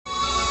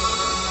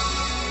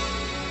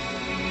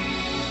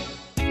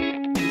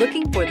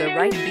Looking for the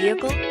right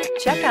vehicle?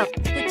 Check out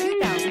the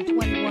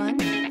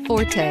 2021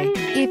 Forte.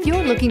 If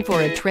you're looking for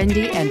a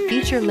trendy and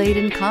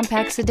feature-laden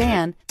compact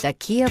sedan, the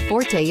Kia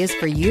Forte is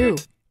for you.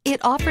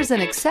 It offers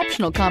an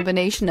exceptional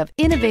combination of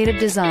innovative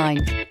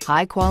design,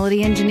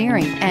 high-quality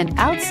engineering, and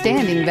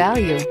outstanding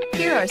value.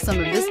 Here are some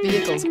of this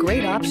vehicle's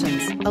great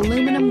options: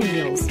 aluminum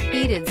wheels,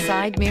 heated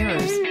side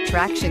mirrors,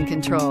 traction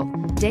control,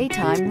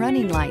 daytime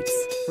running lights,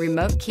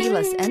 remote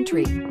keyless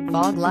entry,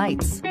 fog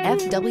lights,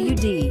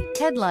 FWD,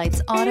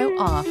 headlights auto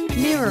off,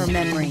 mirror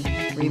memory,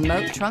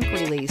 remote trunk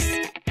release.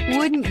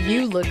 Wouldn't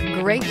you look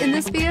great in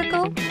this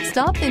vehicle?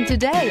 Stop in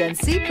today and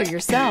see for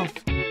yourself.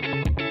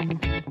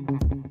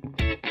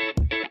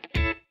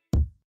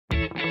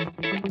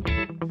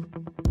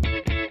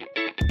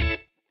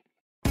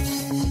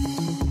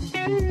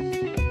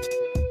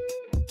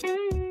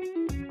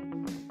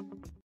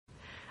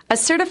 A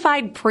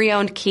certified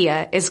pre-owned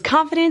Kia is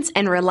confidence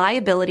and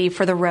reliability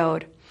for the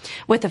road.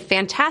 With a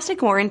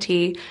fantastic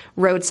warranty,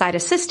 roadside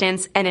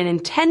assistance, and an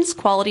intense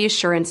quality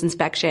assurance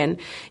inspection,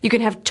 you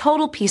can have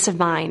total peace of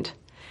mind.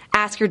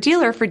 Ask your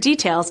dealer for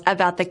details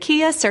about the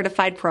Kia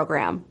Certified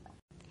program.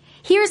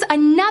 Here's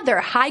another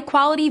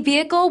high-quality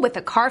vehicle with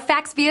a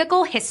Carfax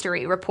Vehicle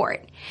History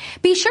Report.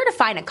 Be sure to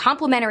find a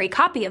complimentary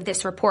copy of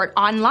this report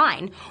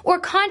online or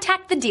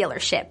contact the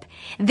dealership.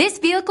 This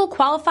vehicle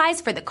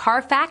qualifies for the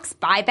Carfax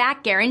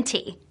Buyback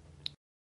Guarantee.